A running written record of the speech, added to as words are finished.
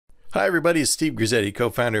Hi everybody, it's Steve Grizzetti,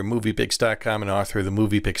 co-founder of MoviePix.com and author of the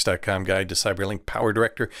MoviePix.com Guide to CyberLink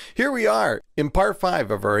PowerDirector. Here we are in part 5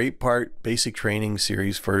 of our 8-part basic training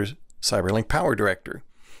series for CyberLink PowerDirector.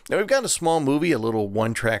 Now we've got a small movie, a little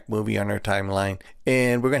one-track movie on our timeline,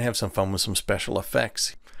 and we're going to have some fun with some special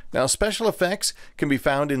effects. Now special effects can be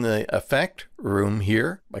found in the effect room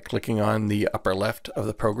here by clicking on the upper left of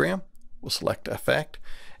the program. We'll select effect,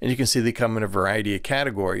 and you can see they come in a variety of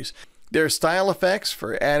categories. There are style effects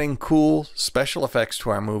for adding cool special effects to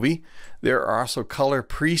our movie. There are also color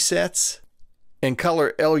presets and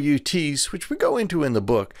color LUTs, which we go into in the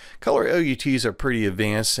book. Color LUTs are pretty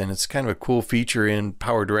advanced, and it's kind of a cool feature in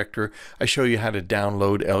PowerDirector. I show you how to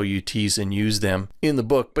download LUTs and use them in the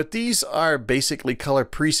book. But these are basically color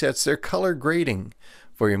presets. They're color grading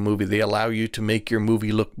for your movie. They allow you to make your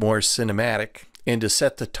movie look more cinematic and to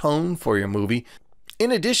set the tone for your movie.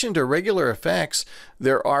 In addition to regular effects,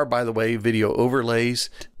 there are, by the way, video overlays.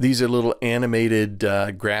 These are little animated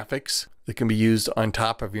graphics that can be used on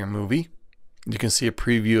top of your movie. You can see a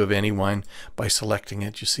preview of any one by selecting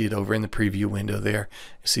it. You see it over in the preview window there.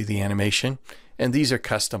 You see the animation. And these are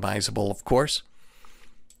customizable, of course.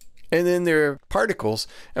 And then there are particles.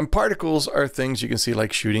 And particles are things you can see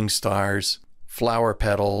like shooting stars, flower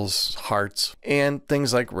petals, hearts, and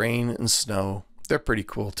things like rain and snow. They're pretty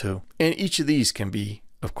cool too. And each of these can be,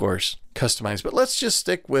 of course, customized. But let's just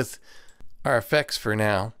stick with our effects for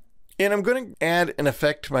now. And I'm going to add an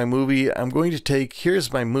effect to my movie. I'm going to take,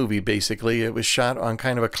 here's my movie basically. It was shot on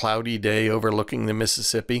kind of a cloudy day overlooking the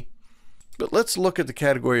Mississippi. But let's look at the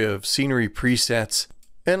category of scenery presets.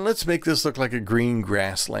 And let's make this look like a green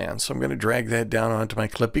grassland. So I'm going to drag that down onto my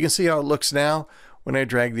clip. You can see how it looks now when I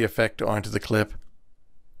drag the effect onto the clip.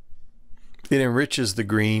 It enriches the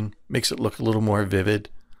green, makes it look a little more vivid.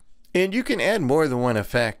 And you can add more than one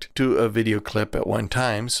effect to a video clip at one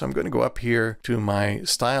time. So I'm going to go up here to my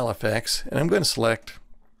style effects, and I'm going to select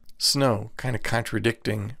snow, kind of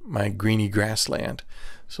contradicting my greeny grassland.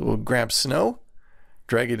 So we'll grab snow,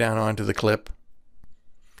 drag it down onto the clip,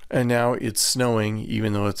 and now it's snowing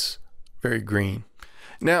even though it's very green.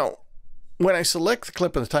 Now, when I select the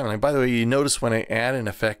clip on the timeline, by the way, you notice when I add an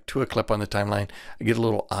effect to a clip on the timeline, I get a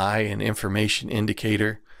little eye and information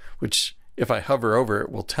indicator, which if I hover over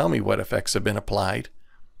it will tell me what effects have been applied.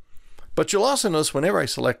 But you'll also notice whenever I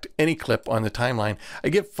select any clip on the timeline, I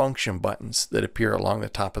get function buttons that appear along the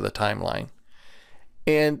top of the timeline.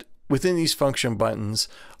 And within these function buttons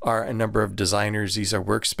are a number of designers. These are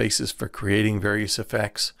workspaces for creating various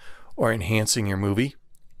effects or enhancing your movie.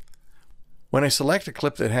 When I select a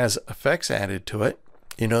clip that has effects added to it,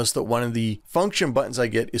 you notice that one of the function buttons I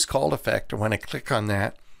get is called effect. And when I click on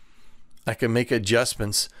that, I can make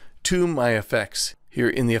adjustments to my effects here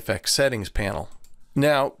in the effects settings panel.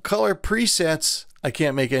 Now, color presets, I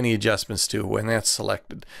can't make any adjustments to when that's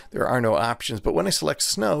selected. There are no options, but when I select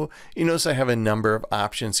snow, you notice I have a number of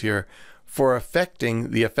options here for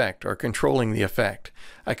affecting the effect or controlling the effect.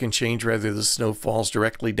 I can change whether the snow falls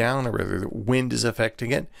directly down or whether the wind is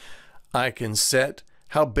affecting it. I can set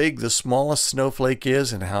how big the smallest snowflake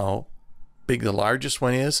is and how big the largest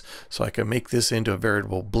one is. So I can make this into a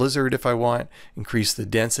veritable blizzard if I want, increase the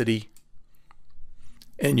density.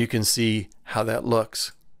 And you can see how that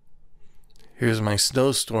looks. Here's my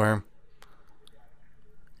snowstorm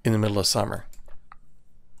in the middle of summer.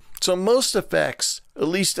 So most effects, at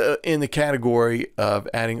least in the category of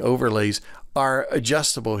adding overlays, are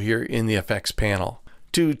adjustable here in the effects panel.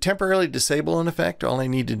 To temporarily disable an effect, all I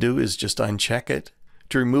need to do is just uncheck it.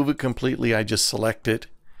 To remove it completely, I just select it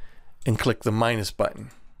and click the minus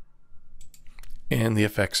button. And the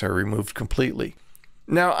effects are removed completely.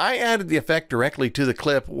 Now, I added the effect directly to the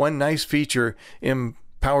clip. One nice feature in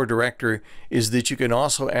PowerDirector is that you can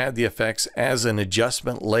also add the effects as an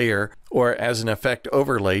adjustment layer or as an effect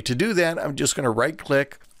overlay. To do that, I'm just going to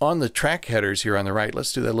right-click on the track headers here on the right.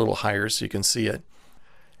 Let's do that a little higher so you can see it.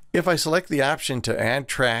 If I select the option to add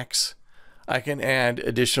tracks, I can add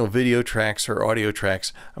additional video tracks or audio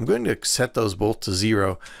tracks. I'm going to set those both to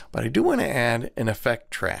 0, but I do want to add an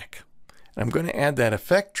effect track. I'm going to add that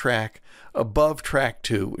effect track above track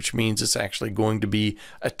 2, which means it's actually going to be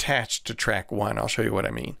attached to track 1. I'll show you what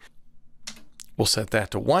I mean. We'll set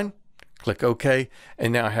that to 1, click OK,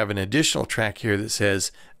 and now I have an additional track here that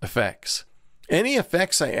says effects. Any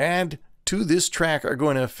effects I add to this track are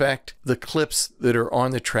going to affect the clips that are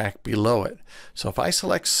on the track below it. So if I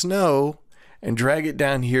select snow and drag it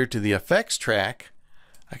down here to the effects track,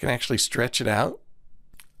 I can actually stretch it out.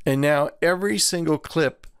 And now every single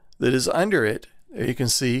clip that is under it, there you can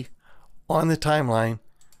see on the timeline,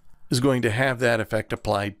 is going to have that effect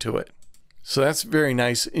applied to it. So that's very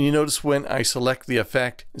nice. And you notice when I select the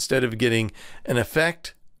effect, instead of getting an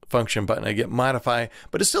effect function button, I get modify,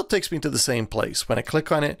 but it still takes me to the same place. When I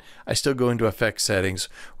click on it, I still go into effect settings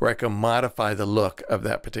where I can modify the look of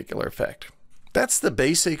that particular effect. That's the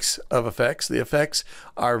basics of effects. The effects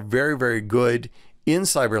are very, very good in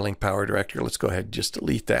CyberLink PowerDirector. Let's go ahead and just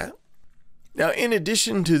delete that. Now, in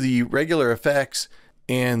addition to the regular effects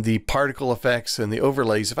and the particle effects and the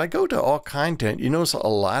overlays, if I go to all content, you notice a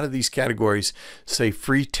lot of these categories say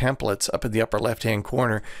free templates up in the upper left-hand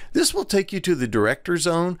corner. This will take you to the director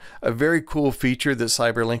zone, a very cool feature that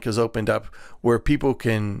CyberLink has opened up where people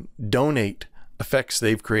can donate effects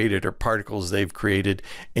they've created or particles they've created,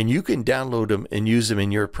 and you can download them and use them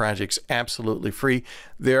in your projects absolutely free.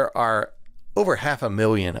 There are over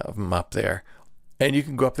 500,000 of them up there. And you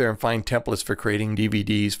can go up there and find templates for creating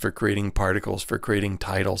DVDs, for creating particles, for creating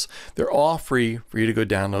titles. They're all free for you to go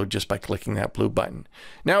download just by clicking that blue button.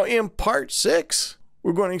 Now in part 6,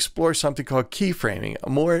 we're going to explore something called keyframing,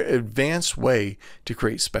 a more advanced way to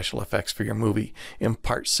create special effects for your movie in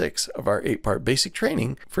part 6 of our 8-part basic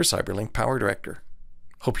training for CyberLink PowerDirector.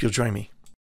 Hope you'll join me.